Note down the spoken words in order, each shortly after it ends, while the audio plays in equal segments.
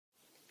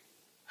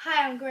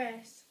Hi, I'm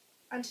Grace,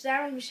 and today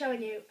I'm going to be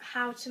showing you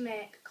how to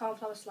make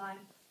cornflour slime.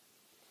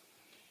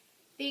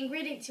 The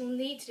ingredients you'll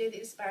need to do the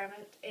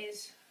experiment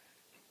is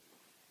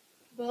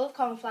a bowl of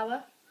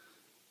cornflour,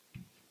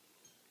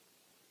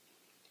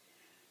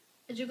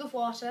 a jug of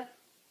water,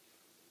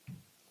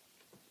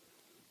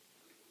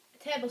 a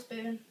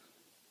tablespoon,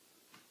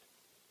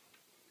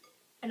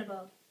 and a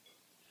bowl.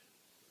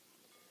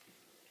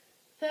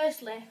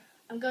 Firstly,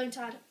 I'm going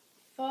to add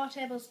 4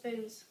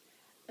 tablespoons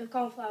of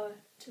cornflour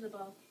to the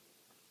bowl.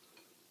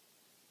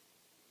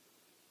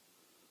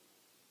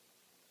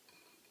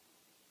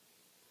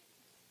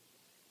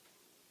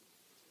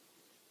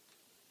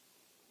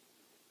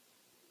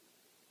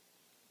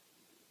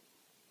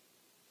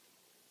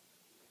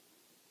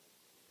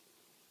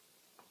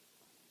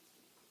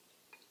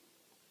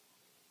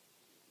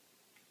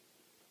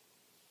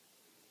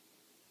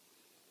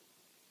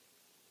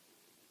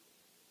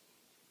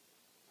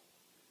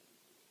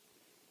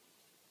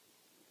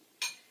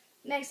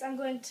 Next, I'm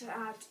going to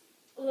add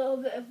a little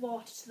bit of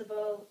water to the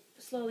bowl,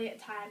 slowly at a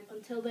time,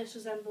 until this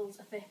resembles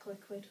a thick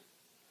liquid.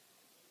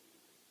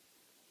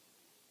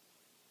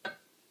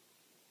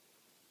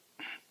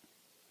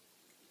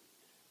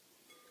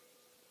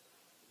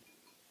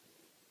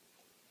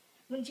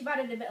 Once you've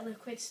added a bit of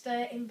liquid,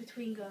 stir in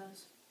between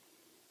goes.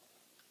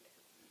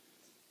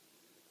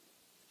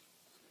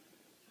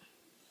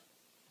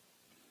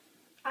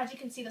 As you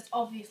can see, that's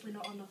obviously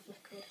not enough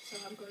liquid, so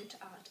I'm going to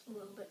add a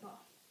little bit more.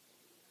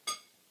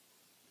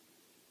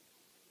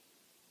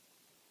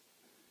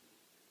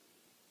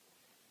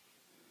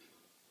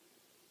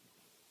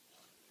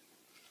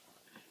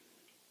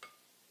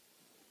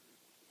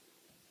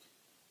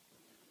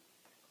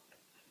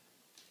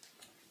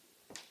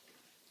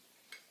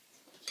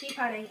 Keep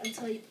adding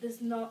until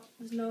there's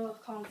no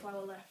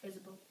cornflour left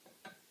visible.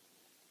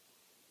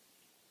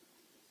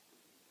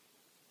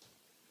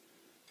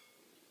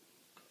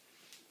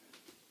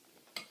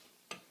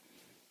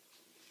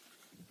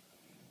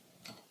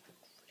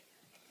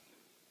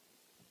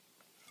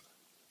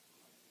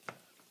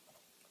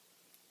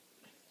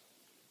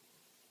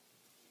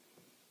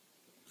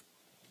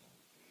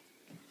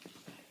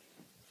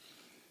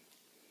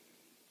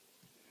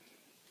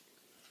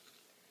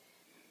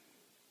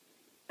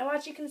 Now,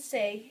 as you can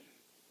see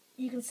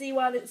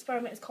why the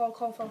experiment is called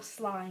cornflour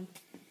slime.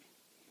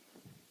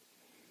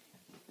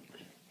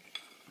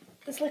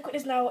 This liquid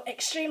is now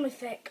extremely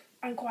thick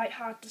and quite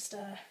hard to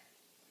stir.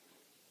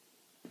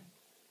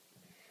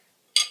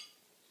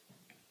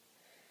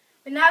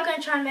 We're now going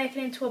to try and make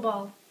it into a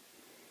ball.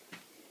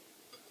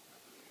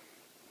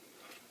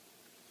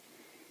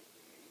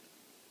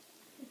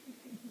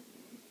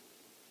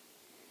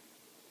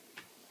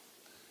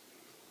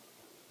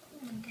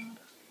 Oh my God.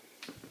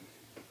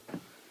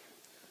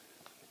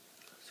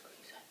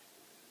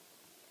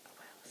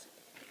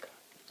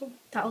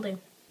 That'll do.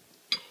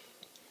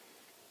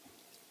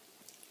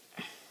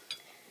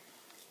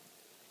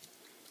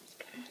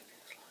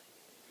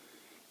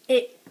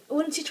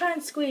 Once you try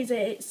and squeeze it,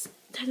 it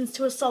turns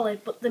to a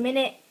solid, but the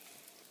minute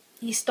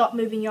you stop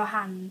moving your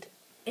hand,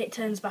 it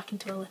turns back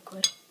into a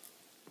liquid.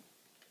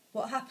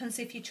 What happens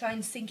if you try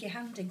and sink your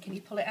hand in? Can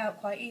you pull it out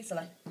quite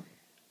easily?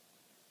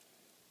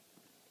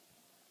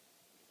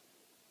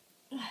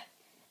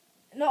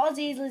 Not as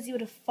easily as you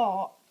would have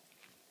thought,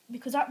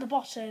 because at the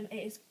bottom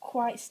it is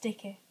quite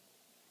sticky.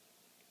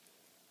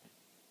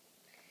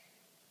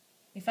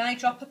 If I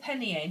drop a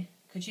penny in,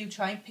 could you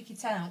try and pick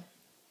it out?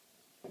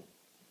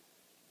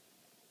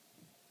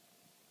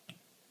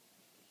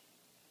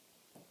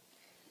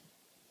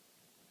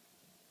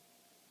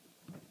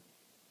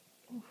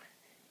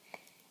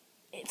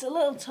 It's a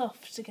little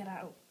tough to get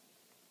out,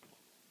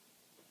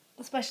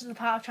 especially the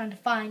part of trying to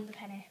find the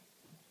penny.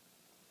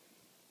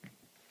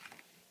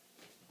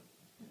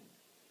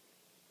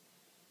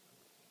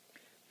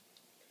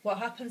 What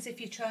happens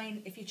if you try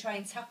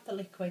and tap the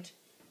liquid?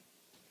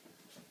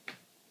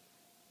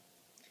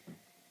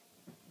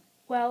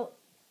 Well,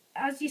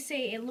 as you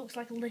see, it looks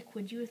like a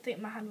liquid. You would think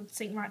my hand would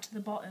sink right to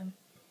the bottom,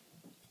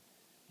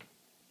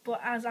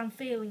 but as I'm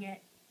feeling it,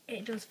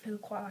 it does feel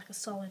quite like a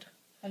solid.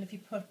 And if you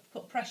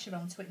put pressure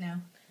onto it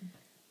now?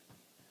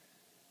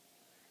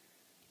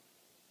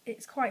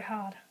 It's quite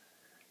hard.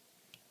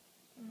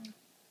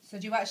 So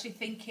do you actually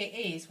think it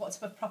is? What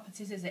sort of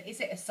properties is it?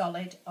 Is it a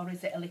solid or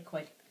is it a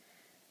liquid?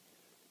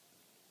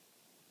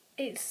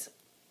 It's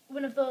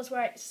one of those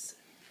where it's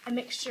a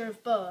mixture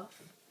of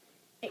both.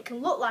 It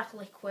can look like a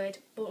liquid,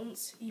 but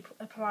once you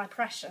apply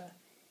pressure,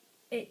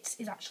 it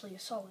is actually a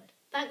solid.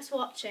 Thanks for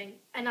watching,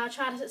 and now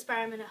try this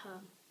experiment at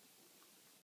home.